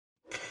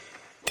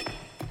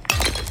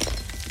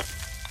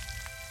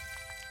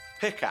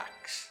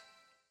Pickaxe.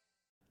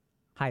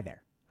 Hi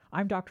there,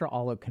 I'm Dr.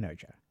 Alok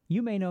Kanoja.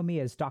 You may know me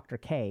as Dr.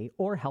 K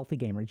or Healthy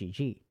Gamer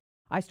GG.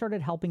 I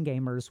started helping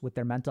gamers with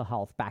their mental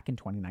health back in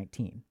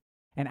 2019.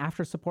 And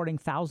after supporting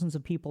thousands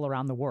of people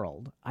around the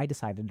world, I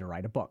decided to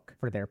write a book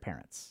for their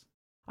parents.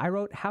 I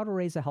wrote How to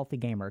Raise a Healthy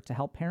Gamer to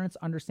help parents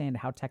understand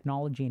how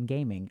technology and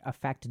gaming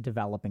affect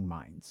developing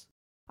minds.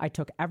 I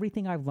took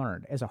everything I've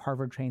learned as a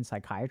Harvard-trained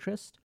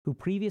psychiatrist who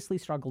previously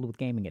struggled with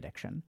gaming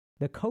addiction,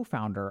 the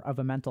co-founder of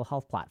a mental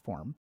health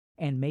platform,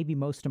 and maybe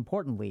most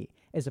importantly,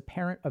 as a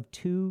parent of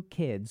 2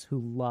 kids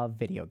who love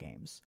video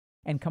games,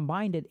 and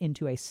combined it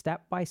into a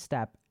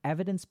step-by-step,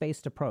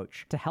 evidence-based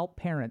approach to help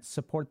parents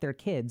support their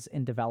kids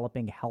in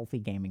developing healthy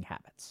gaming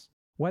habits.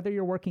 Whether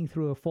you're working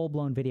through a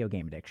full-blown video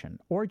game addiction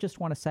or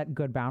just want to set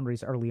good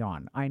boundaries early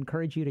on, I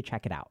encourage you to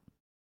check it out.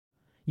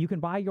 You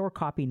can buy your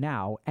copy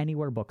now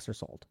anywhere books are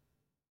sold.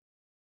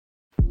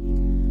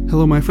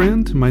 Hello my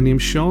friend, my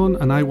name's Sean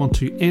and I want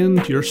to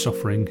end your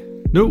suffering.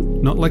 No,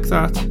 not like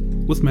that.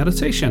 With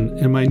meditation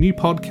in my new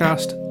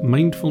podcast,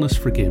 Mindfulness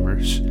for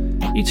Gamers.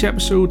 Each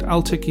episode,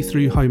 I'll take you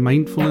through how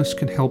mindfulness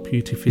can help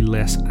you to feel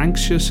less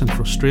anxious and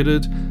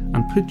frustrated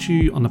and put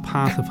you on a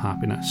path of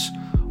happiness,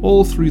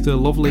 all through the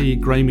lovely,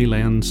 grimy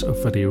lens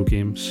of video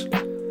games.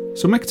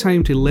 So make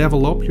time to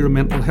level up your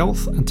mental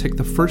health and take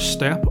the first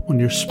step on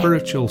your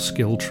spiritual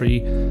skill tree.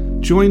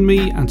 Join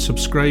me and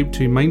subscribe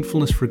to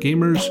Mindfulness for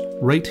Gamers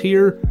right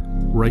here,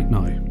 right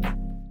now.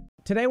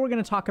 Today we're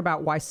going to talk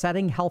about why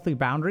setting healthy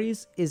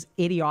boundaries is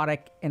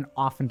idiotic and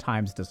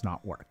oftentimes does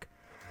not work.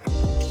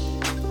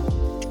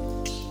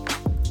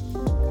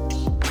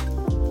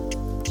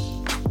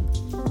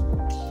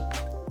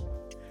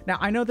 Now,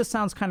 I know this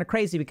sounds kind of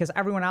crazy because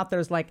everyone out there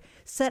is like,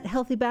 set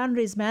healthy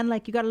boundaries, man.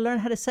 Like, you got to learn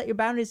how to set your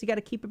boundaries. You got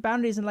to keep your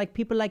boundaries. And like,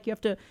 people like, you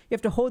have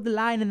to hold the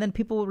line and then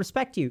people will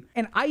respect you.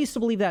 And I used to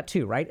believe that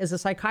too, right? As a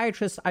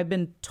psychiatrist, I've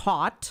been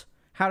taught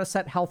how to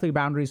set healthy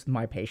boundaries with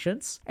my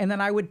patients. And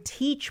then I would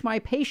teach my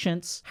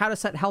patients how to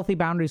set healthy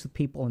boundaries with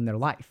people in their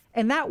life.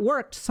 And that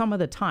worked some of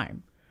the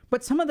time.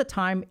 But some of the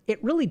time,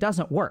 it really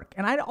doesn't work.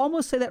 And I'd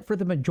almost say that for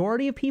the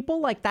majority of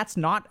people, like that's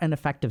not an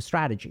effective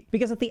strategy.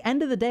 Because at the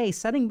end of the day,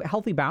 setting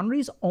healthy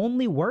boundaries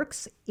only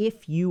works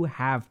if you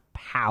have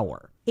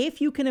power.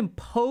 If you can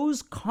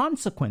impose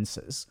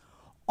consequences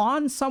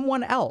on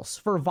someone else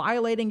for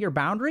violating your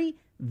boundary,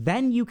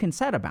 then you can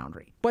set a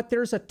boundary. But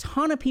there's a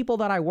ton of people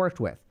that I worked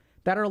with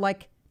that are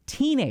like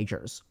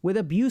teenagers with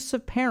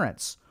abusive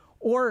parents,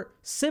 or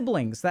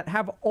siblings that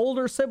have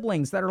older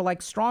siblings that are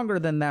like stronger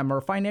than them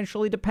or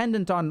financially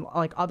dependent on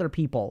like other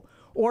people,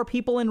 or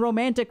people in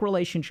romantic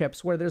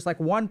relationships where there's like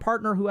one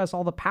partner who has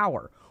all the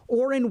power,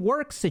 or in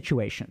work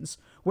situations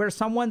where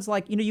someone's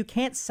like, you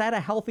can't set a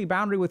healthy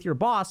boundary with your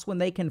boss when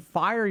they can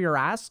fire your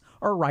ass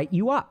or write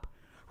you up,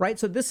 right?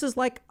 So this is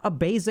like a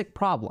basic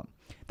problem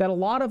that a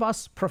lot of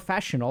us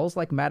professionals,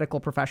 like medical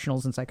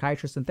professionals and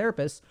psychiatrists and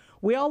therapists,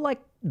 we all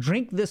like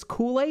drink this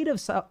Kool-Aid of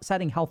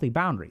setting healthy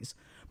boundaries.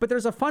 But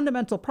there's a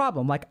fundamental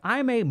problem. Like,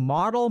 I'm a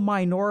model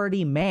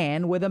minority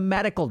man with a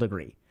medical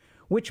degree,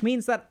 which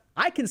means that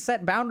I can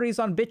set boundaries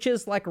on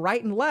bitches like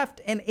right and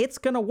left, and it's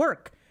going to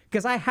work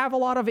because I have a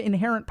lot of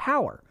inherent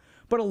power.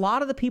 But a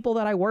lot of the people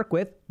that I work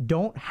with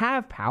don't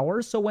have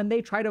power. So when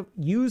they try to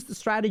use the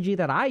strategy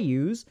that I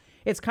use,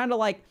 it's kind of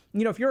like,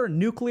 if you're a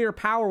nuclear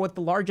power with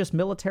the largest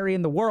military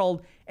in the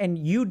world and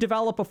you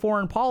develop a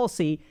foreign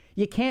policy,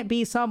 you can't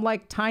be some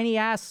like tiny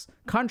ass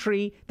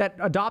country that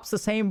adopts the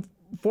same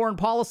foreign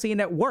policy and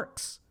it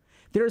works.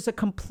 There's a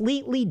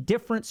completely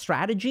different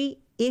strategy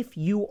if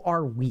you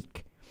are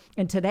weak.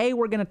 And today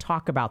we're going to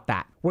talk about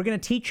that. We're going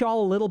to teach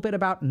y'all a little bit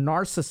about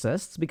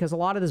narcissists because a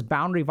lot of this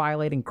boundary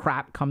violating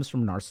crap comes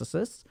from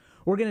narcissists.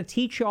 We're going to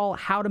teach y'all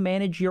how to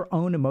manage your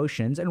own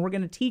emotions, and we're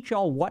going to teach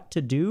y'all what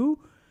to do,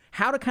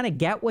 how to kind of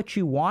get what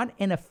you want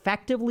and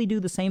effectively do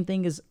the same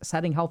thing as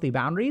setting healthy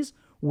boundaries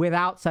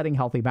without setting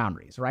healthy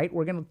boundaries, right?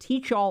 We're going to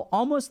teach y'all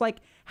almost like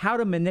how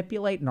to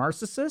manipulate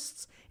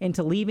narcissists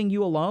into leaving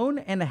you alone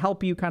and to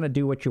help you kind of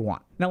do what you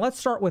want. Now, let's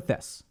start with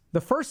this.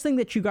 The first thing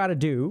that you got to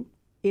do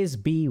is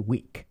be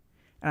weak.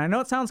 And I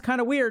know it sounds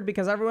kind of weird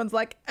because everyone's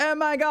like, oh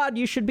my God,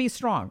 you should be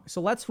strong.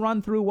 So let's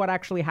run through what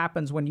actually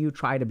happens when you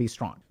try to be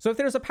strong. So if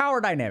there's a power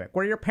dynamic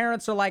where your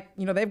parents are like,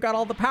 they've got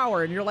all the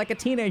power and you're like a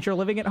teenager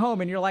living at home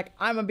and you're like,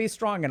 I'm gonna be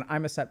strong and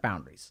I'm gonna set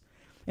boundaries.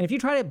 And if you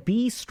try to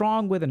be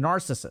strong with a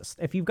narcissist,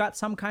 if you've got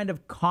some kind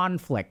of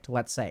conflict,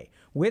 let's say,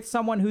 with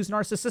someone who's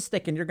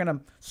narcissistic and you're going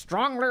to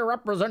strongly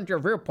represent your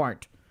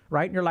viewpoint,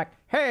 right? And you're like,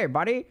 hey,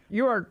 buddy,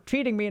 you are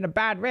treating me in a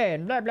bad way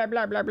and blah, blah,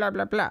 blah, blah, blah,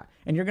 blah, blah.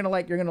 And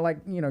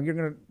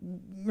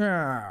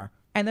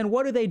and then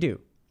what do?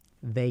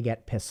 They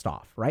get pissed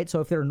off, right?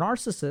 So if they're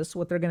narcissists,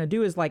 what they're going to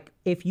do is like,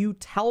 if you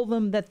tell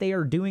them that they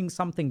are doing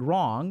something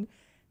wrong,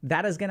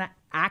 that is going to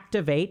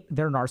activate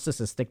their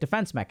narcissistic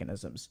defense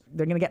mechanisms.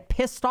 They're going to get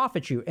pissed off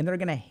at you and they're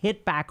going to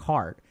hit back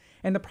hard.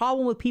 And the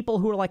problem with people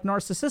who are like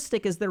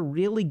narcissistic is they're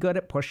really good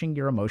at pushing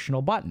your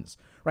emotional buttons,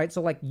 right?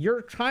 So like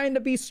you're trying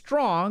to be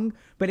strong,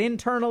 but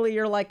internally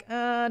you're like,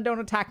 don't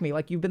attack me.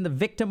 Like you've been the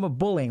victim of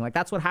bullying. Like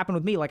that's what happened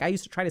with me. Like I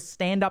used to try to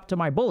stand up to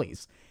my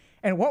bullies.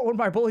 And what would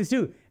my bullies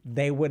do?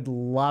 They would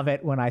love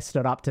it when I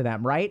stood up to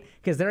them, right?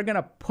 Because they're going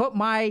to put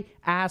my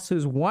ass,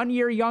 who's 1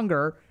 year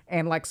younger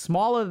and like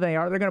smaller than they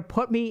are, they're going to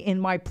put me in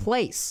my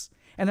place.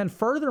 And then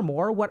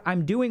furthermore, what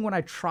I'm doing when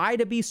I try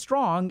to be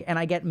strong and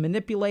I get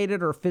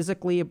manipulated or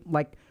physically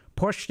like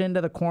pushed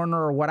into the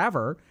corner or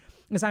whatever,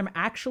 is I'm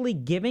actually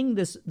giving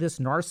this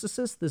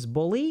narcissist, this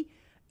bully,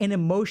 an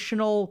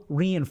emotional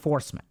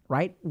reinforcement,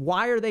 right?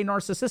 Why are they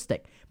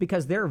narcissistic?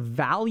 Because their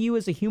value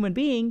as a human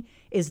being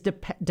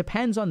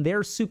depends on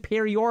their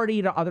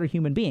superiority to other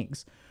human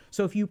beings.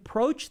 So if you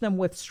approach them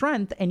with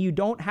strength and you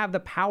don't have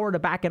the power to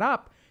back it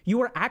up, you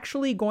are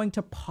actually going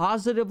to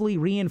positively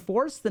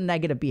reinforce the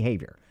negative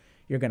behavior.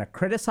 You're going to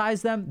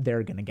criticize them.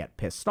 They're going to get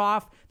pissed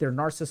off. Their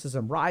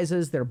narcissism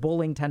rises. Their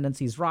bullying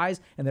tendencies rise,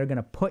 and they're going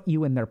to put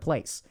you in their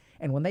place.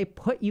 And when they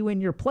put you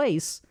in your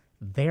place,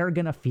 they're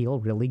going to feel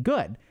really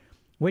good,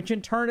 which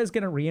in turn is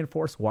going to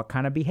reinforce what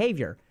kind of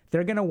behavior.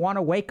 They're going to want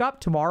to wake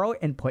up tomorrow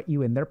and put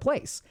you in their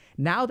place.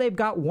 Now they've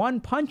got one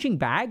punching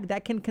bag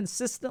that can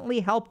consistently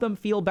help them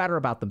feel better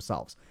about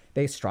themselves.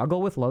 They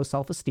struggle with low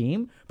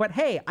self-esteem, but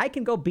hey, I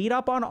can go beat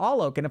up on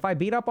Alok, and if I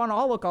beat up on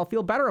Alok, I'll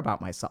feel better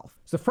about myself.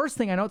 So the first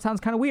thing, I know it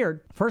sounds kind of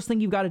weird, first thing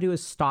you've got to do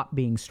is stop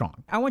being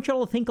strong. I want you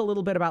all to think a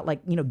little bit about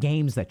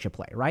games that you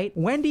play, right?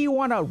 When do you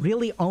want to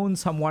really own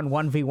someone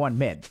 1v1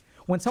 mid?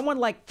 When someone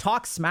like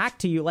talks smack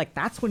to you, like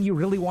that's when you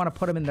really want to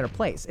put them in their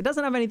place. It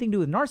doesn't have anything to do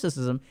with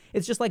narcissism.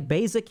 It's just like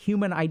basic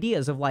human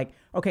ideas of like,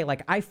 okay,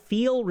 like I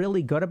feel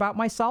really good about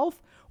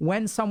myself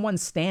when someone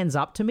stands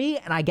up to me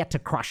and I get to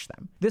crush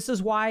them. This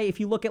is why if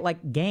you look at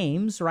like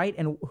games, right?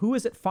 And who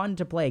is it fun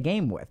to play a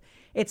game with?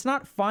 It's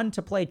not fun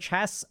to play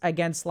chess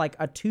against like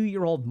a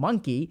 2-year-old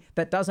monkey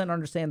that doesn't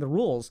understand the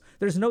rules.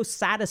 There's no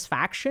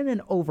satisfaction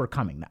in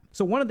overcoming them.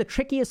 So one of the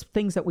trickiest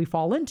things that we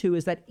fall into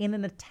is that in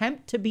an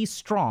attempt to be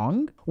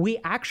strong, we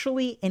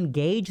actually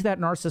engage that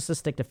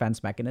narcissistic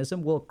defense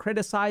mechanism. We'll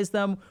criticize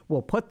them,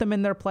 we'll put them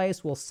in their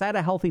place, we'll set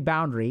a healthy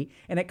boundary,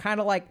 and it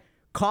kind of like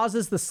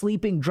causes the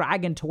sleeping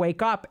dragon to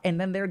wake up,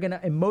 and then they're going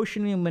to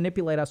emotionally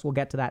manipulate us. We'll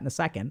get to that in a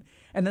second.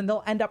 And then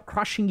they'll end up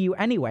crushing you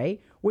anyway,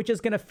 which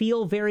is going to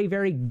feel very,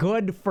 very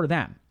good for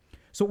them.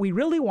 So what we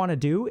really want to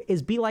do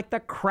is be like the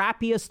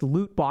crappiest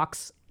loot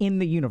box in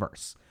the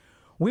universe.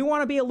 We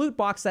want to be a loot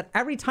box that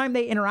every time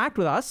they interact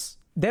with us,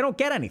 they don't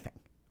get anything,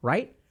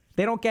 right?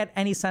 They don't get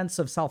any sense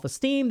of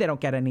self-esteem. They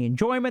don't get any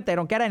enjoyment. They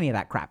don't get any of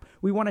that crap.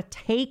 We want to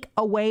take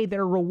away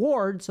their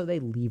reward so they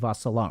leave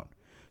us alone.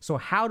 So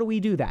how do we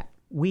do that?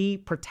 We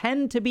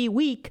pretend to be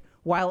weak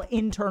while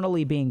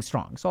internally being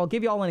strong. So I'll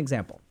give you all an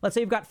example. Let's say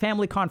you've got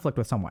family conflict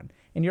with someone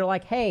and you're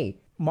like, hey,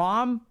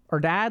 mom or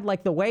dad,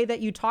 like the way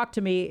that you talk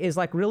to me is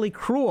like really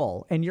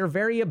cruel and you're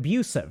very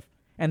abusive.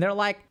 And they're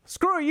like,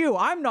 screw you,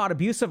 I'm not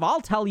abusive.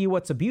 I'll tell you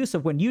what's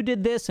abusive when you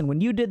did this and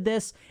when you did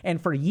this. And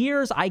for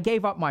years, I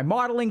gave up my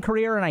modeling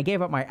career and I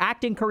gave up my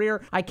acting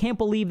career. I can't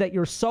believe that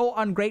you're so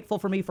ungrateful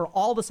for me for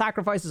all the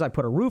sacrifices. I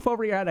put a roof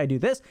over your head. I do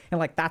this. And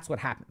like, that's what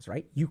happens,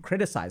 right? You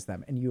criticize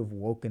them and you have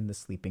woken the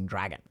sleeping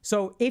dragon.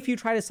 So if you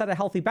try to set a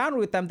healthy boundary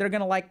with them, they're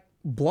going to like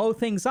blow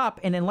things up.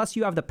 And unless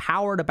you have the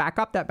power to back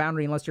up that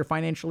boundary, unless you're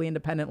financially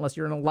independent, unless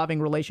you're in a loving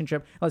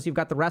relationship, unless you've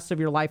got the rest of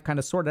your life kind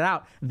of sorted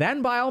out,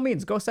 then by all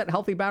means, go set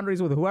healthy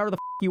boundaries with whoever the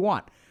you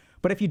want.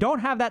 But if you don't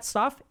have that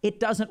stuff, it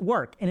doesn't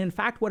work. And in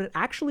fact, what it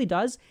actually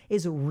does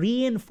is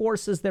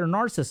reinforces their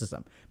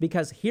narcissism,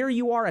 because here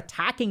you are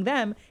attacking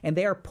them and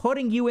they are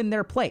putting you in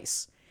their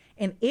place.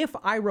 And if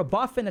I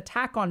rebuff an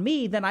attack on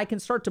me, then I can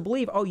start to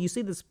believe, oh, you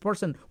see, this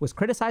person was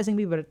criticizing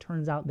me, but it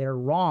turns out they're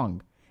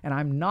wrong. And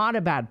I'm not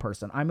a bad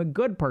person. I'm a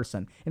good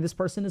person. And this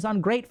person is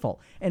ungrateful.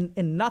 And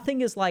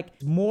nothing is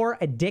like more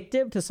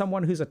addictive to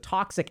someone who's a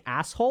toxic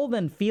asshole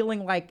than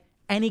feeling like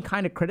any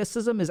kind of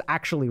criticism is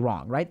actually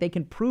wrong, right? They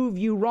can prove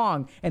you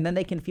wrong and then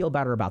they can feel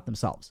better about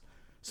themselves.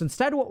 So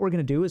instead, what we're going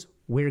to do is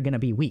we're going to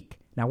be weak.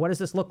 Now, what does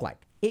this look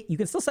like? You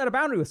can still set a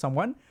boundary with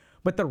someone,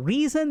 but the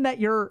reason that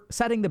you're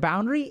setting the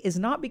boundary is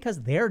not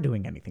because they're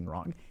doing anything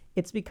wrong.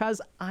 It's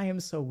because I am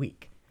so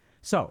weak.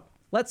 So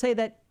let's say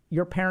that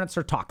your parents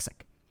are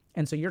toxic.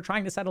 And so you're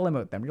trying to set a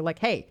limit with them. You're like,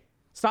 hey,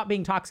 stop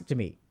being toxic to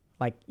me.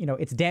 Like,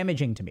 it's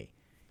damaging to me.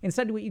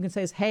 Instead, what you can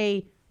say is,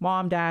 hey,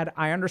 mom, dad,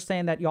 I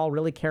understand that y'all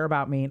really care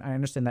about me. And I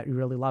understand that you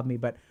really love me.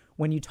 But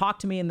when you talk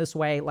to me in this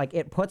way, like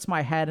it puts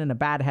my head in a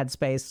bad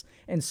headspace.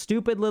 And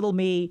stupid little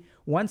me,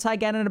 once I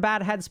get in a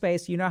bad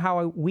headspace, you know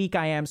how weak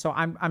I am. So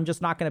I'm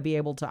just not going to be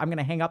able to, I'm going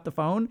to hang up the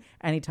phone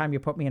anytime you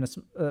put me in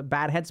a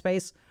bad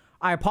headspace.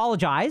 I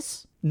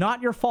apologize.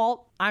 Not your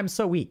fault. I'm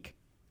so weak.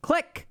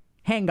 Click,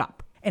 hang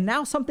up. And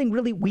now something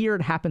really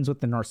weird happens with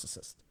the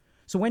narcissist.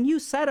 So when you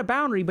set a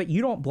boundary, but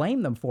you don't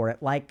blame them for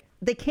it, like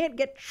they can't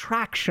get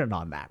traction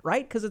on that,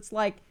 right? Because it's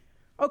like,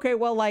 okay,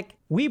 well, like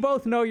we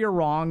both know you're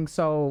wrong.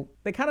 So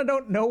they kind of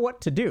don't know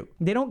what to do.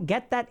 They don't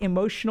get that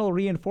emotional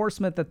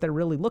reinforcement that they're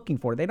really looking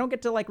for. They don't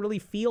get to like really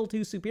feel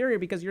too superior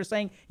because you're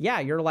saying, yeah,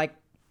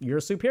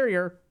 you're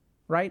superior,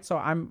 right? So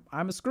I'm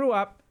a screw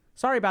up.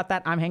 Sorry about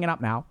that. I'm hanging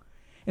up now.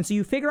 And so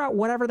you figure out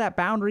whatever that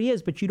boundary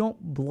is, but you don't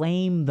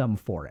blame them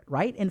for it,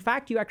 right? In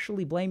fact, you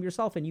actually blame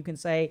yourself and you can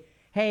say,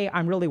 hey,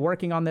 I'm really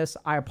working on this.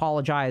 I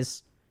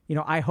apologize.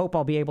 I hope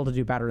I'll be able to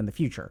do better in the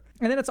future.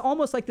 And then it's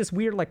almost like this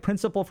weird like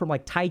principle from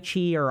like Tai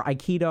Chi or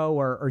Aikido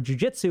or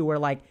Jiu-Jitsu where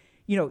like,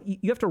 you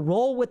have to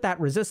roll with that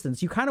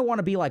resistance. You kind of want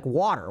to be like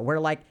water where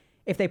like,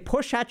 if they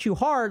push at you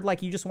hard,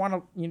 like you just want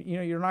to,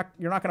 you're not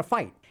going to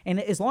fight.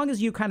 And as long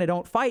as you kind of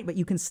don't fight, but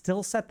you can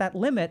still set that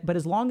limit. But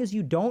as long as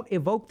you don't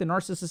evoke the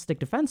narcissistic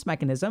defense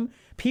mechanism,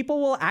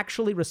 people will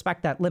actually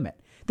respect that limit.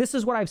 This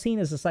is what I've seen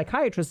as a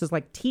psychiatrist is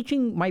like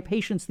teaching my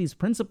patients these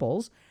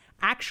principles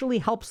actually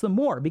helps them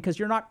more because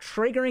you're not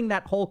triggering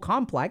that whole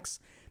complex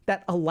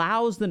that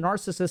allows the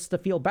narcissist to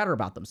feel better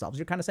about themselves.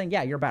 You're kind of saying,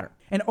 yeah, you're better.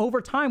 And over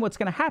time, what's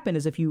going to happen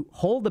is if you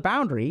hold the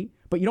boundary,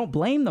 but you don't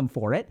blame them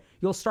for it,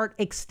 you'll start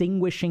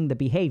extinguishing the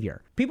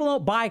behavior. People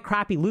don't buy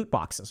crappy loot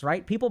boxes,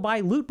 right? People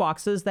buy loot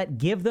boxes that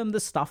give them the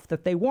stuff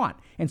that they want.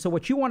 And so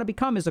what you want to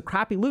become is a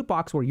crappy loot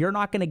box where you're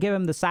not going to give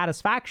them the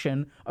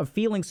satisfaction of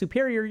feeling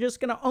superior. You're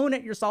just going to own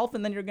it yourself,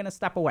 and then you're going to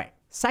step away.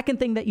 Second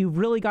thing that you've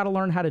really got to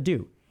learn how to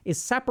do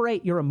is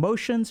separate your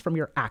emotions from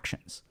your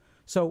actions.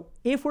 So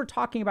if we're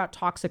talking about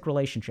toxic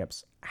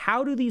relationships,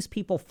 how do these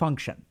people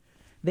function?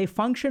 They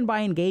function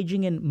by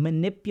engaging in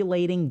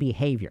manipulating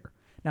behavior.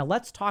 Now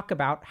let's talk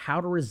about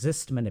how to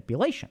resist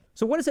manipulation.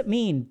 So what does it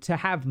mean to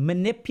have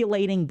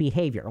manipulating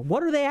behavior?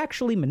 What are they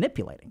actually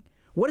manipulating?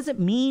 What does it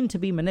mean to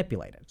be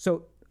manipulated?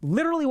 So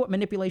literally what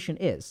manipulation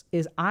is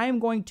I'm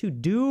going to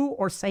do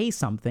or say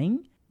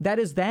something that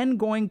is then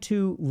going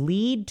to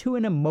lead to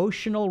an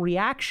emotional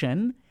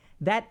reaction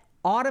that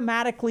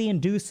automatically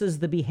induces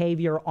the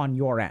behavior on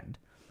your end.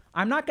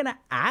 I'm not going to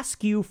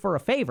ask you for a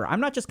favor.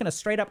 I'm not just going to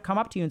straight up come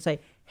up to you and say,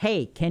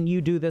 hey, can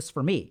you do this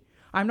for me?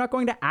 I'm not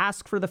going to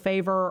ask for the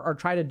favor or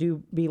try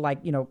to be like,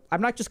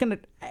 I'm not just going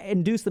to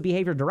induce the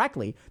behavior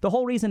directly. The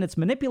whole reason it's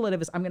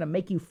manipulative is I'm going to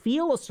make you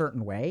feel a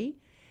certain way.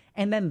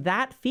 And then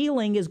that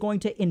feeling is going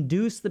to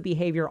induce the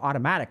behavior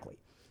automatically.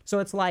 So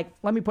it's like,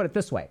 let me put it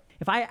this way.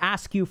 If I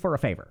ask you for a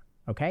favor,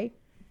 okay,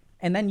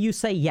 and then you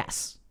say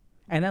yes,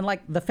 and then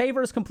like the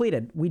favor is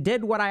completed. We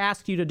did what I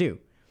asked you to do.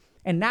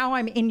 And now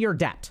I'm in your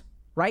debt,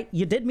 right?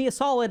 You did me a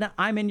solid.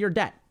 I'm in your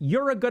debt.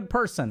 You're a good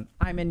person.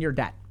 I'm in your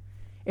debt.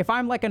 If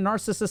I'm like a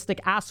narcissistic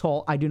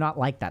asshole, I do not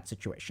like that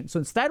situation. So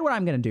instead, what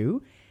I'm going to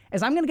do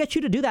is I'm going to get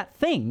you to do that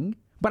thing,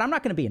 but I'm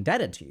not going to be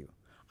indebted to you.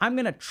 I'm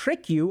going to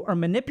trick you or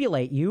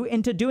manipulate you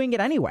into doing it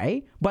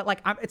anyway, but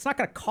like it's not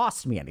going to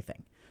cost me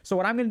anything. So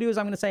what I'm going to do is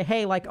I'm going to say,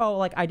 hey, like, oh,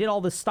 like I did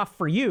all this stuff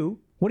for you.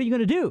 What are you going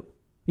to do?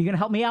 You going to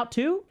help me out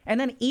too? And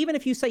then even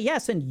if you say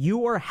yes and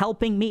you are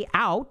helping me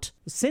out,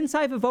 since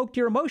I've evoked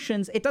your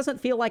emotions, it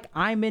doesn't feel like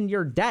I'm in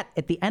your debt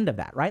at the end of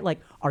that, right? Like,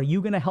 are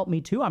you going to help me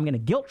too? I'm going to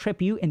guilt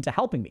trip you into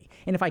helping me.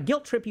 And if I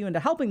guilt trip you into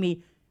helping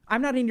me,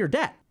 I'm not in your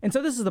debt. And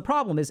so this is the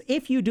problem is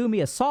if you do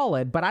me a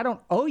solid, but I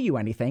don't owe you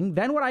anything,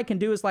 then what I can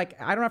do is like,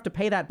 I don't have to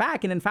pay that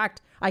back. And in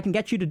fact, I can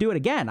get you to do it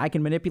again. I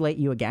can manipulate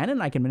you again,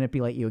 and I can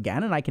manipulate you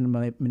again, and I can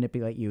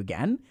manipulate you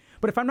again.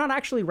 But if I'm not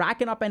actually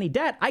racking up any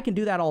debt, I can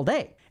do that all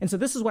day. And so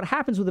this is what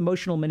happens with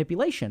emotional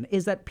manipulation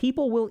is that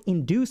people will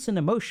induce an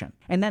emotion,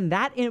 and then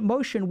that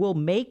emotion will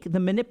make the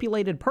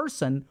manipulated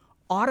person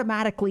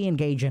automatically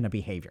engage in a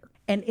behavior.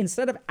 And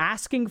instead of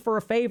asking for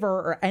a favor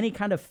or any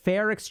kind of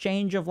fair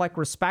exchange of like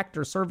respect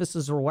or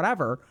services or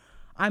whatever,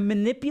 I'm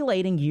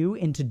manipulating you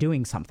into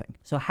doing something.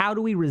 So how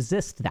do we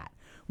resist that?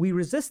 We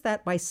resist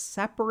that by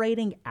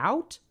separating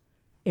out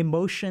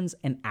emotions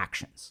and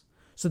actions.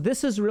 So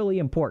this is really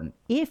important.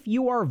 If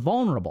you are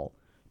vulnerable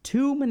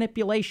to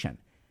manipulation,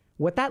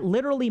 what that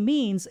literally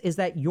means is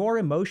that your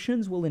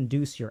emotions will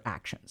induce your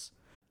actions.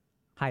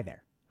 Hi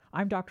there.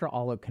 I'm Dr.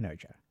 Alok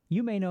Kanoja.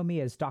 You may know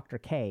me as Dr.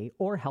 K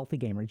or Healthy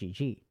Gamer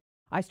GG.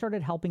 I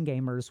started helping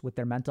gamers with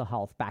their mental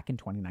health back in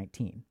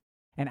 2019.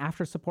 And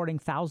after supporting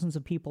thousands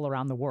of people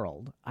around the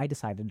world, I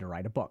decided to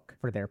write a book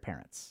for their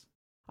parents.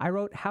 I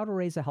wrote How to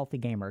Raise a Healthy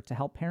Gamer to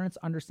help parents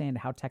understand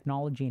how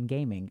technology and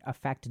gaming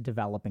affect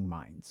developing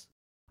minds.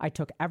 I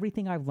took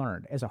everything I've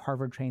learned as a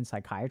Harvard-trained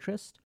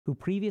psychiatrist who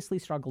previously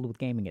struggled with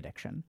gaming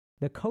addiction,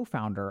 the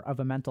co-founder of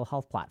a mental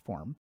health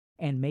platform,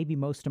 and maybe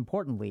most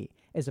importantly,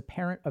 as a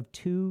parent of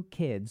 2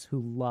 kids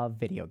who love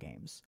video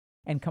games,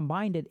 and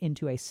combined it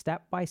into a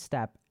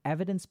step-by-step,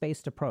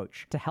 evidence-based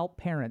approach to help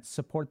parents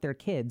support their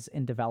kids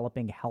in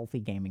developing healthy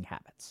gaming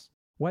habits.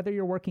 Whether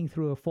you're working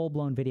through a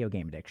full-blown video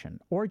game addiction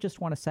or just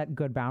want to set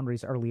good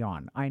boundaries early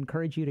on, I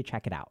encourage you to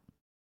check it out.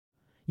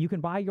 You can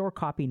buy your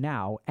copy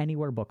now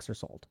anywhere books are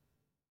sold.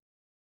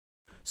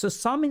 So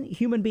some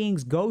human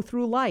beings go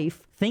through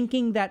life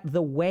thinking that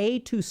the way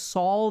to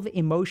solve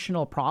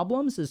emotional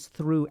problems is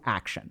through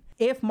action.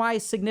 If my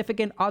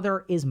significant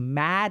other is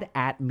mad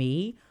at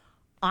me,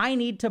 I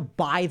need to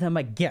buy them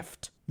a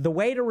gift. The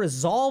way to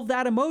resolve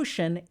that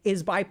emotion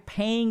is by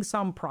paying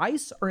some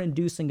price or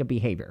inducing a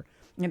behavior.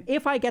 And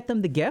if I get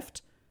them the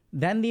gift,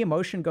 then the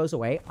emotion goes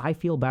away. I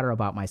feel better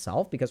about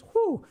myself because,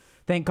 whew,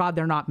 thank God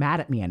they're not mad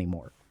at me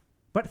anymore.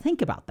 But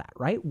think about that,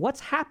 right? What's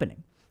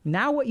happening?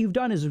 Now what you've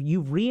done is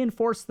you've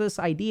reinforced this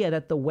idea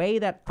that the way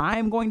that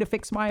I'm going to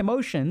fix my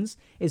emotions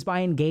is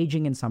by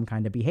engaging in some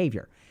kind of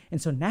behavior.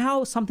 And so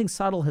now something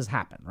subtle has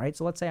happened, right?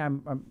 So let's say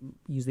I'm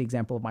use the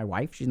example of my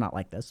wife. She's not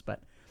like this,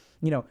 but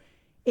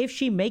if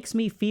she makes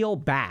me feel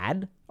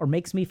bad or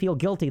makes me feel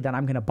guilty, then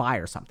I'm going to buy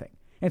her something.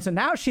 And so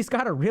now she's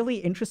got a really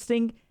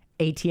interesting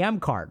ATM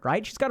card,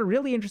 right? She's got a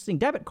really interesting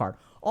debit card.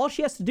 All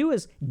she has to do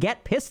is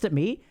get pissed at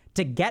me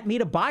to get me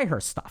to buy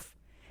her stuff.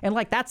 And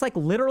that's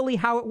literally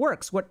how it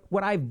works.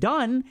 What I've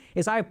done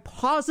is I've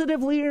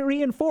positively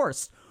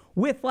reinforced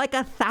with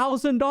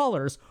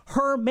 $1,000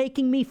 her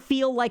making me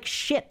feel like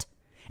shit.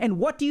 And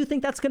what do you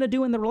think that's going to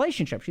do in the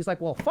relationship? She's like,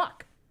 well,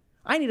 fuck,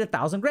 I need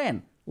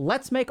 $1,000.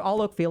 Let's make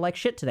Alok feel like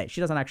shit today. She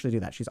doesn't actually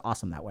do that. She's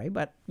awesome that way,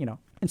 but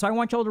And so I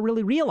want y'all to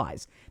really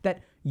realize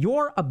that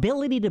your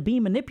ability to be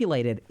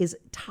manipulated is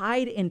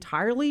tied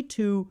entirely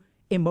to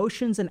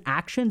emotions and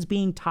actions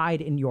being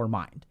tied in your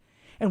mind.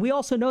 And we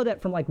also know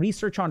that from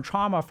research on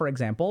trauma, for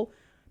example,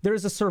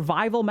 there's a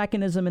survival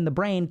mechanism in the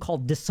brain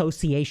called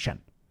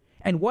dissociation.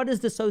 And what does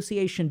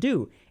dissociation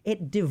do?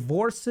 It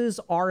divorces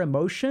our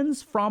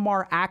emotions from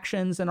our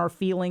actions and our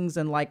feelings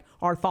and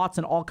our thoughts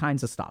and all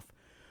kinds of stuff.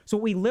 So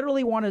what we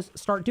literally want to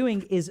start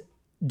doing is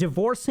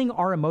divorcing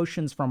our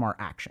emotions from our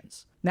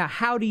actions. Now,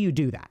 how do you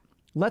do that?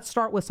 Let's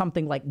start with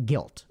something like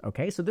guilt,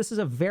 okay? So this is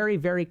a very,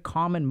 very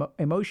common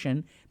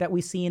emotion that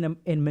we see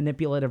in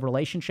manipulative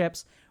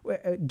relationships.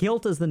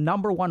 Guilt is the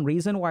number one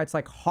reason why it's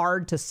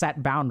hard to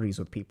set boundaries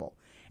with people.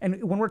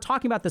 And when we're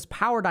talking about this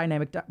power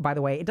dynamic, by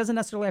the way, it doesn't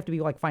necessarily have to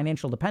be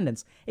financial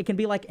dependence. It can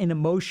be an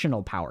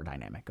emotional power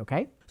dynamic,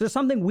 okay? So there's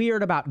something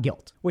weird about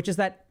guilt, which is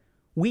that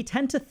we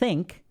tend to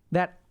think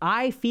that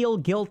I feel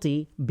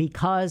guilty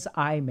because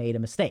I made a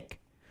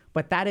mistake.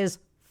 But that is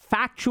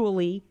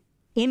factually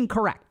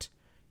incorrect.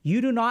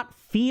 You do not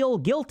feel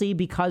guilty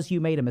because you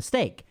made a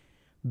mistake.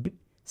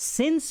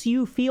 Since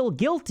you feel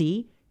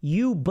guilty,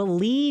 you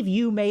believe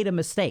you made a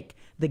mistake.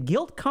 The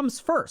guilt comes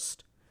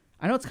first.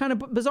 I know it's kind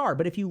of bizarre,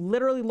 but if you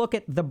literally look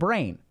at the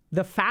brain,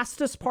 the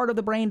fastest part of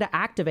the brain to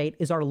activate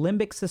is our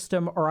limbic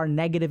system or our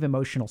negative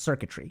emotional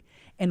circuitry.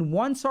 And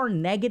once our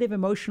negative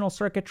emotional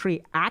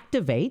circuitry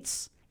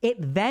activates,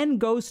 it then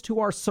goes to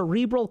our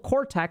cerebral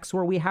cortex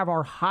where we have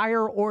our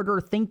higher order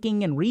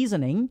thinking and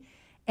reasoning,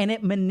 and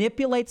it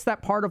manipulates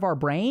that part of our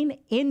brain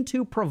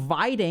into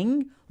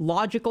providing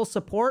logical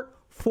support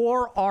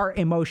for our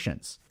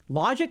emotions.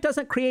 Logic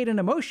doesn't create an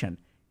emotion.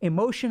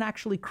 Emotion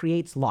actually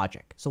creates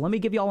logic. So let me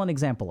give you all an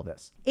example of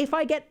this. If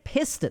I get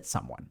pissed at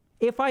someone,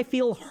 if I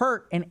feel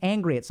hurt and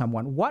angry at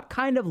someone, what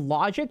kind of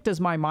logic does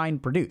my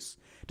mind produce?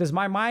 Does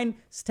my mind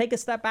take a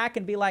step back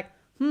and be like,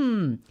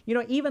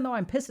 even though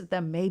I'm pissed at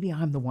them, maybe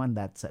I'm the one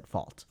that's at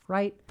fault,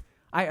 right?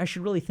 I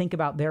should really think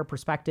about their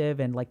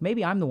perspective and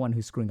maybe I'm the one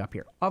who's screwing up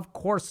here. Of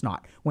course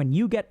not. When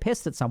you get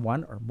pissed at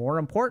someone, or more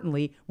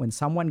importantly, when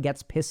someone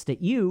gets pissed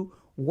at you,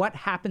 what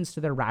happens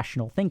to their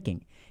rational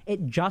thinking?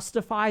 It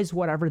justifies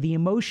whatever the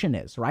emotion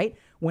is, right?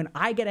 When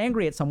I get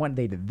angry at someone,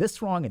 they did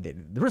this wrong and they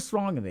did this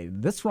wrong and they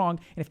did this wrong.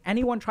 And if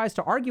anyone tries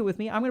to argue with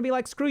me, I'm going to be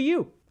like, screw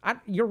you.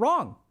 You're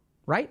wrong,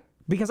 right?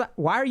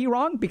 Why are you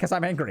wrong? Because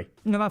I'm angry.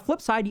 And on the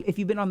flip side, if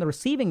you've been on the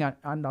receiving end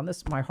on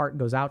this, my heart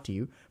goes out to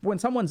you. When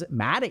someone's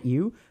mad at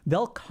you,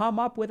 they'll come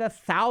up with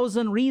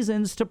 1,000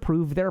 reasons to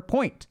prove their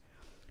point.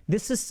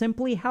 This is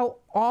simply how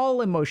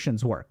all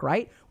emotions work,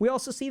 right? We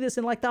also see this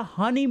in the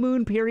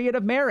honeymoon period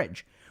of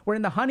marriage, where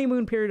in the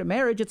honeymoon period of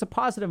marriage, it's a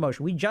positive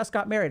emotion. We just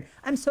got married.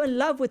 I'm so in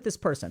love with this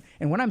person.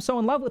 And when I'm so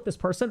in love with this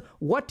person,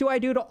 what do I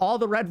do to all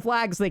the red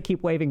flags they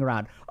keep waving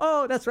around?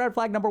 Oh, that's red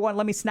flag number 1.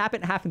 Let me snap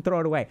it in half and throw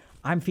it away.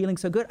 I'm feeling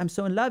so good. I'm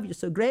so in love. You're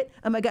so great.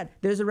 Oh my God,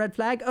 there's a red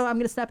flag. Oh, I'm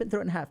going to snap it and throw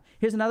it in half.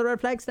 Here's another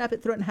red flag. Snap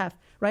it, throw it in half,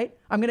 right?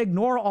 I'm going to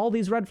ignore all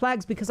these red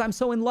flags because I'm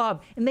so in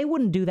love. And they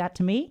wouldn't do that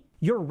to me.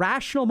 Your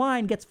rational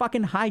mind gets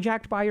fucking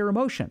hijacked by your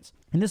emotions.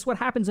 And this is what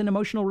happens in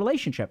emotional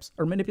relationships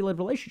or manipulative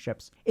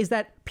relationships, is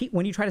that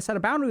when you try to set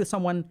a boundary with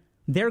someone,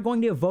 they're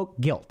going to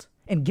evoke guilt.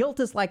 And guilt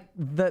is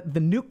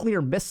the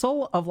nuclear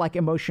missile of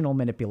emotional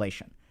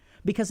manipulation,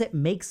 because it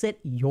makes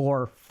it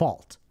your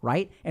fault,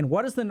 right? And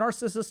what does the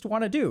narcissist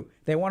want to do?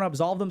 They want to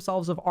absolve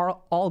themselves of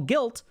all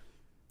guilt,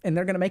 and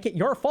they're going to make it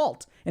your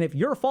fault. And if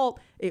your fault,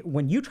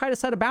 when you try to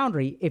set a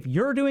boundary, if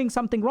you're doing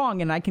something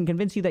wrong and I can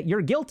convince you that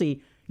you're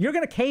guilty, you're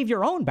going to cave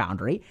your own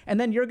boundary, and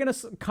then you're going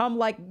to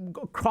come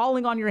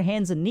crawling on your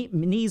hands and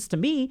knees to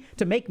me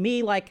to make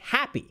me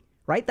happy,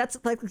 right? That's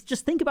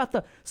just think about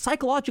the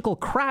psychological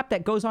crap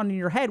that goes on in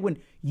your head when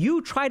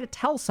you try to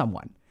tell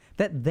someone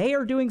that they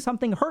are doing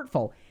something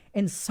hurtful,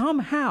 and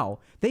somehow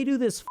they do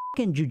this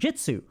fucking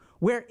jujitsu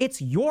where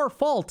it's your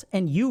fault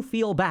and you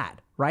feel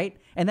bad, right?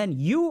 And then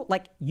you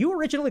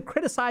originally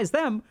criticized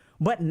them,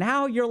 but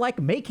now you're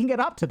making it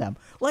up to them.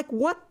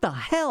 What the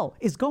hell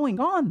is going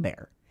on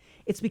there?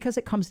 It's because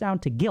it comes down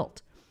to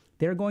guilt.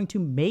 They're going to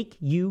make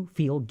you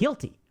feel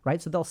guilty,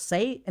 right? So they'll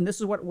say, and this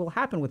is what will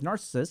happen with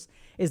narcissists,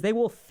 is they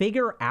will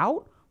figure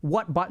out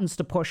what buttons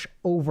to push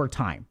over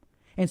time.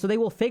 And so they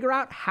will figure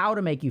out how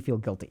to make you feel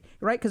guilty,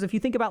 right? Because if you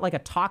think about a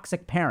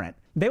toxic parent,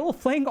 they will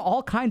fling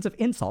all kinds of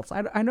insults.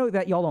 I know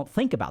that y'all don't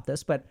think about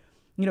this, but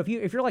You know,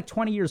 if you're like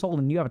 20 years old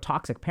and you have a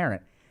toxic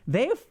parent,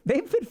 they've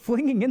been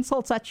flinging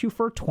insults at you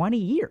for 20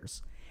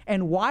 years.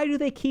 And why do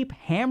they keep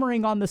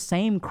hammering on the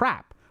same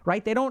crap,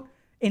 right? They don't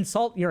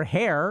insult your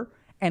hair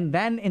and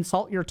then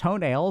insult your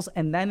toenails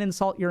and then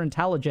insult your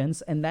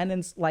intelligence and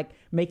then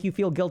make you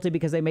feel guilty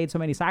because they made so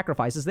many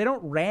sacrifices. They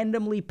don't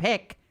randomly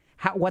pick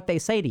what they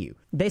say to you.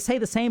 They say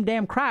the same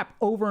damn crap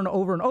over and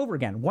over and over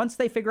again. Once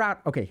they figure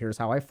out, okay, here's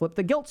how I flip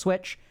the guilt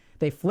switch,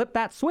 they flip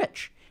that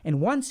switch.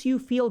 And once you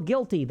feel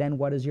guilty, then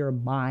what does your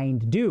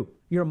mind do?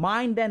 Your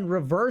mind then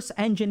reverse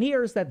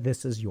engineers that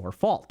this is your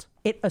fault.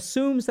 It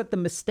assumes that the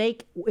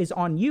mistake is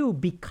on you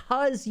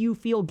because you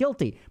feel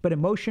guilty, but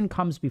emotion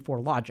comes before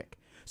logic.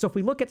 So if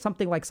we look at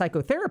something like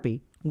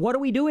psychotherapy, what do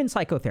we do in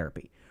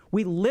psychotherapy?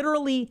 We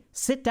literally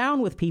sit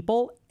down with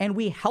people and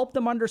we help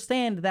them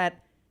understand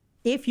that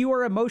if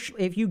you're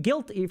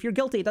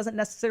guilty, it doesn't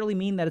necessarily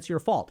mean that it's your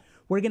fault.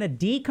 We're going to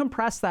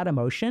decompress that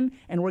emotion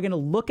and we're going to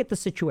look at the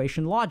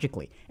situation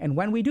logically. And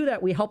when we do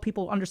that, we help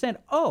people understand,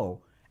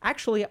 oh,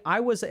 actually,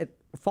 I was at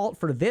fault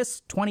for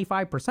this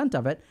 25%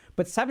 of it,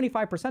 but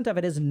 75% of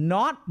it is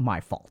not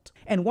my fault.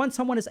 And once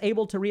someone is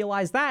able to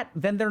realize that,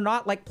 then they're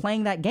not like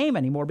playing that game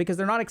anymore because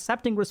they're not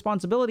accepting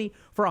responsibility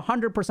for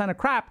 100% of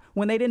crap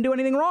when they didn't do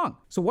anything wrong.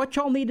 So what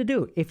y'all need to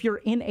do, if you're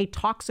in a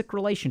toxic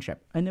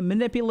relationship, in a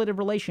manipulative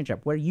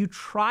relationship where you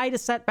try to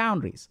set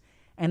boundaries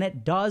and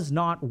it does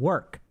not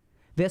work,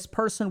 this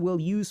person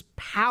will use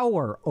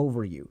power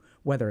over you,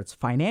 whether it's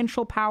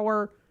financial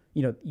power,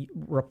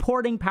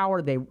 reporting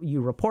power,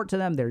 you report to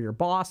them, they're your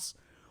boss,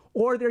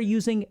 or they're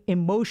using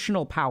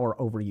emotional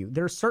power over you.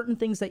 There are certain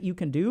things that you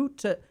can do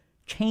to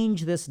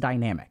change this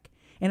dynamic.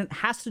 And it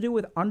has to do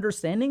with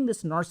understanding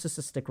this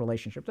narcissistic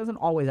relationship. It doesn't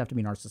always have to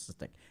be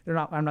narcissistic.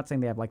 I'm not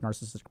saying they have like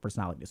narcissistic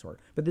personality disorder,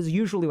 but this is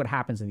usually what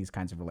happens in these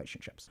kinds of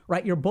relationships,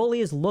 right? Your bully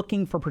is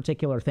looking for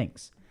particular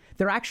things.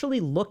 They're actually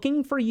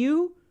looking for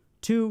you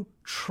to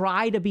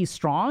try to be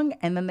strong,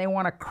 and then they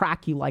want to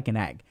crack you like an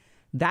egg.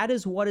 That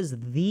is what is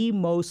the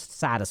most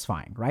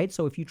satisfying, right?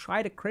 So if you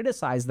try to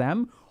criticize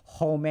them,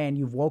 oh man,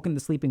 you've woken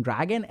the sleeping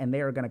dragon and they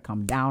are going to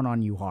come down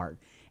on you hard.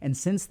 And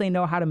since they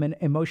know how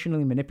to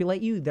emotionally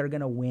manipulate you, they're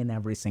going to win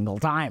every single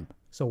time.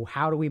 So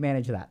how do we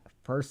manage that?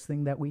 First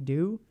thing that we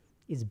do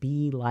is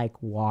be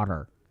like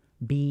water.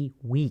 Be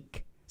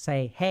weak.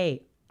 Say,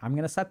 hey, I'm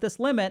going to set this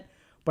limit,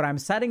 but I'm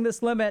setting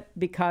this limit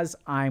because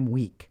I'm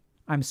weak.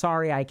 I'm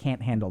sorry, I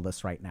can't handle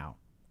this right now.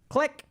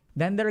 Click.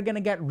 Then they're going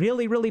to get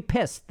really, really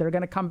pissed. They're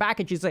going to come back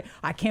at you and say,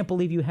 I can't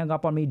believe you hung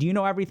up on me. Do you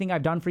know everything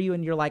I've done for you?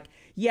 And you're like,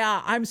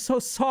 yeah, I'm so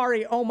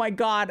sorry. Oh my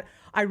God.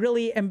 I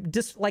really am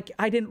just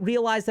I didn't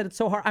realize that it's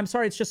so hard. I'm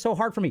sorry. It's just so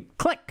hard for me.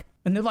 Click.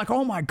 And they're like,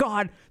 oh my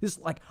God. This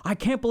I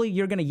can't believe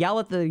you're going to yell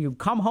at you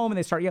come home and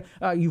they start,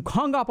 you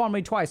hung up on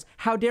me twice.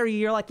 How dare you?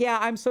 You're like, yeah,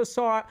 I'm so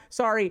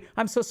sorry.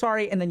 I'm so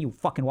sorry. And then you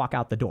fucking walk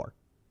out the door.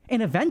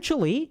 And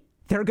eventually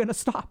they're going to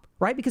stop,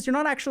 right? Because you're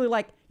not actually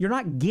you're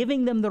not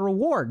giving them the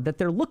reward that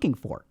they're looking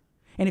for.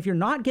 And if you're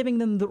not giving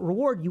them the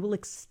reward, you will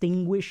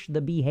extinguish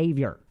the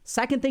behavior.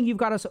 Second thing you've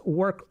got to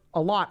work a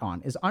lot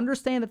on is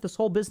understand that this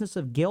whole business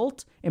of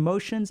guilt,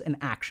 emotions, and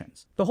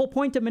actions. The whole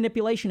point of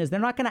manipulation is they're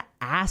not going to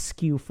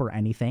ask you for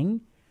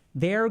anything.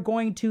 They're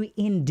going to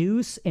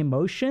induce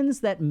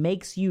emotions that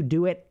makes you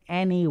do it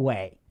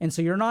anyway. And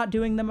so you're not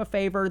doing them a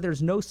favor.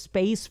 There's no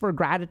space for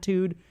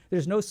gratitude.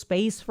 There's no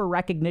space for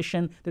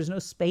recognition. There's no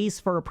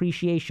space for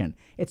appreciation.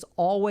 It's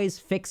always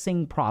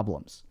fixing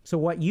problems. So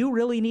what you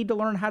really need to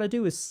learn how to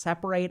do is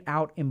separate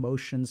out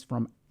emotions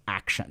from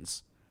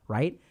actions,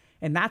 right?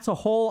 And that's a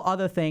whole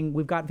other thing.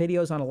 We've got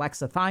videos on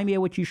alexithymia,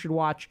 which you should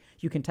watch.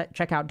 You can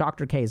check out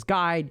Dr. K's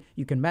guide.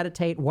 You can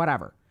meditate,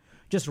 whatever.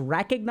 Just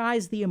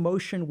recognize the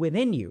emotion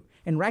within you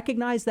and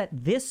recognize that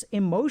this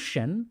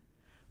emotion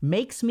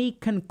makes me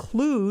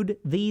conclude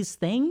these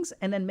things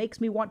and then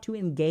makes me want to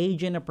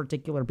engage in a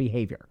particular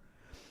behavior.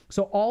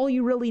 So all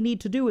you really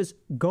need to do is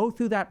go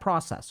through that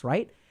process,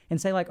 right? And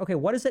say okay,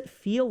 what does it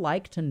feel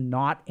like to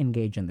not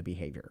engage in the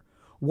behavior?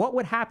 What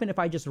would happen if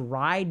I just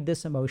ride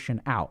this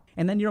emotion out?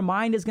 And then your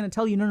mind is going to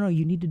tell you, no,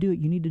 you need to do it.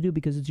 You need to do it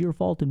because it's your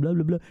fault and blah,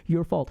 blah, blah,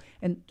 your fault.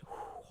 And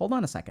hold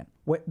on a second.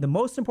 The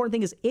most important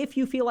thing is if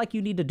you feel like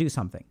you need to do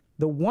something,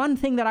 the one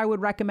thing that I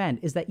would recommend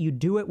is that you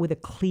do it with a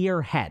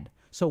clear head.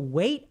 So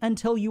wait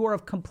until you are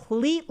of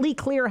completely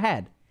clear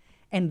head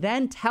and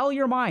then tell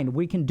your mind,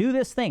 we can do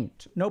this thing.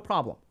 No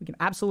problem. We can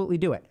absolutely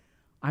do it.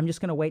 I'm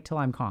just going to wait till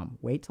I'm calm.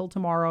 Wait till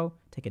tomorrow,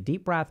 take a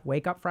deep breath,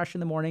 wake up fresh in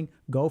the morning,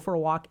 go for a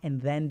walk,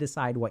 and then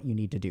decide what you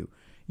need to do.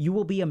 You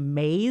will be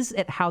amazed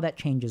at how that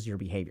changes your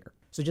behavior.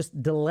 So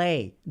just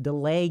delay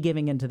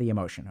giving into the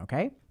emotion,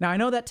 okay? Now, I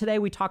know that today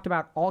we talked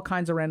about all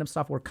kinds of random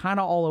stuff. We're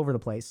kind of all over the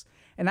place.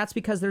 And that's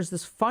because there's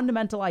this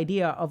fundamental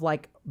idea of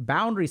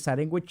boundary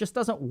setting, which just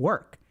doesn't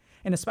work.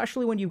 And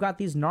especially when you've got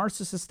these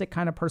narcissistic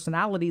kind of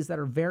personalities that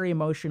are very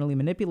emotionally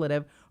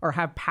manipulative or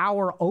have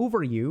power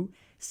over you,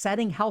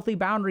 setting healthy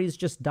boundaries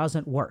just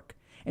doesn't work.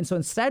 And so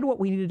instead, what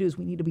we need to do is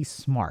we need to be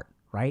smart,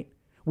 right?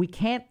 We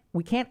can't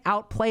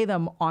outplay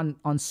them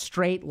on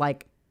straight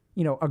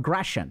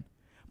aggression.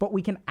 But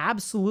we can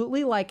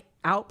absolutely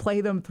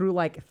outplay them through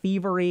like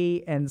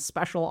thievery and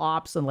special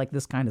ops and like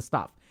this kind of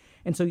stuff.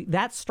 And so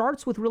that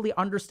starts with really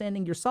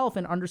understanding yourself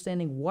and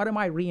understanding, what am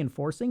I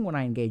reinforcing when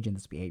I engage in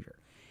this behavior?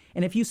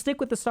 And if you stick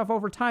with the stuff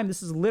over time,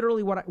 this is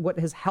literally what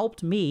has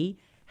helped me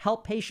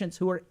help patients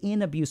who are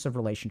in abusive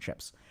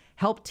relationships,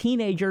 help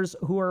teenagers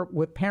who are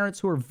with parents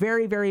who are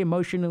very, very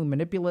emotionally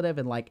manipulative.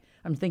 And like,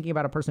 I'm thinking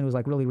about a person who's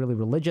like really, really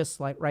religious,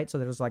 like, right? So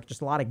there's like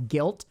just a lot of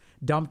guilt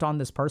dumped on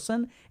this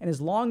person. And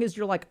as long as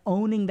you're like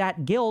owning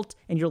that guilt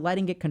and you're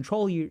letting it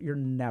control you, you're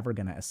never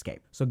going to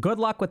escape. So good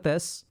luck with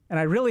this. And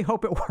I really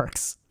hope it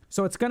works.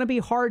 So it's going to be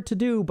hard to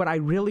do, but I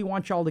really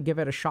want y'all to give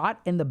it a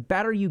shot. And the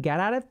better you get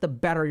at it, the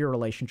better your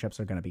relationships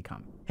are going to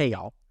become. Hey,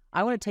 y'all.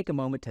 I want to take a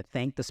moment to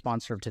thank the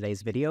sponsor of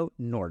today's video,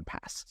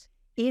 NordPass.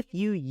 If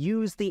you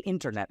use the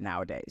internet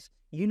nowadays,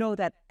 you know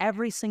that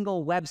every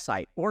single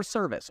website or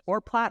service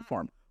or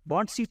platform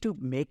wants you to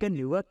make a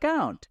new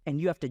account, and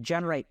you have to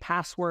generate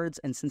passwords.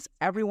 And since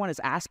everyone is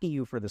asking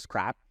you for this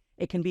crap,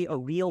 it can be a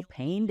real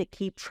pain to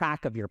keep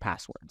track of your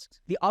passwords.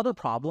 The other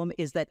problem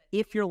is that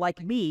if you're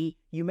like me,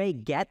 you may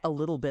get a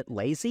little bit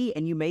lazy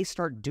and you may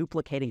start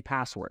duplicating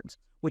passwords,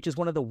 which is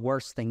one of the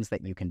worst things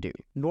that you can do.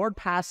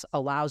 NordPass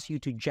allows you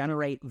to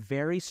generate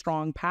very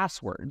strong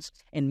passwords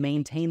and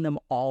maintain them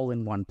all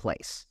in one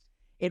place.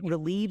 It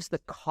relieves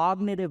the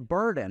cognitive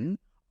burden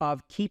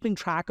of keeping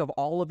track of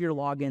all of your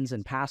logins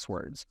and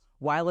passwords,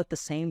 while at the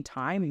same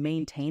time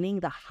maintaining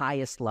the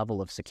highest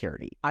level of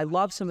security. I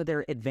love some of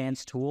their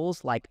advanced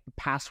tools like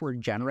password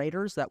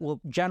generators that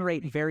will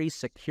generate very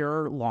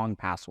secure long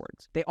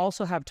passwords. They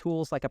also have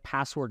tools like a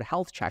password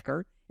health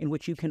checker in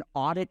which you can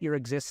audit your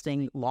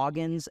existing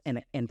logins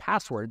and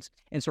passwords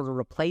and sort of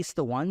replace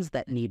the ones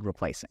that need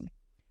replacing.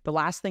 The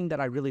last thing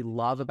that I really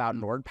love about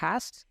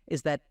NordPass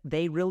is that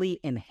they really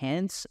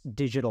enhance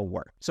digital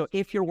work. So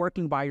if you're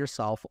working by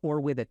yourself or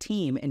with a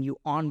team and you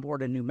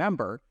onboard a new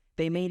member,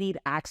 they may need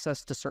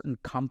access to certain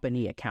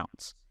company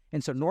accounts.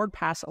 And so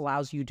NordPass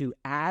allows you to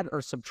add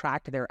or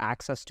subtract their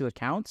access to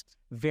accounts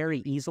very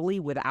easily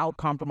without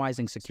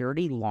compromising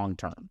security long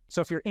term.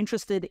 So if you're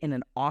interested in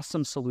an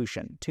awesome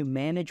solution to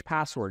manage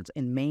passwords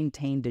and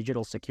maintain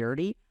digital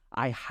security,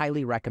 I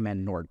highly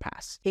recommend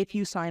NordPass. If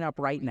you sign up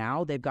right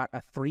now, they've got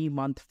a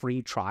 3-month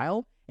free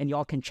trial, and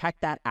y'all can check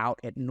that out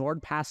at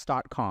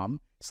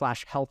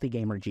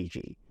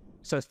nordpass.com/healthygamergg.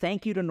 So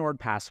thank you to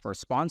NordPass for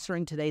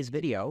sponsoring today's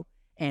video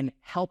and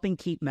helping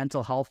keep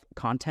mental health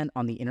content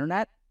on the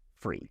internet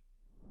free.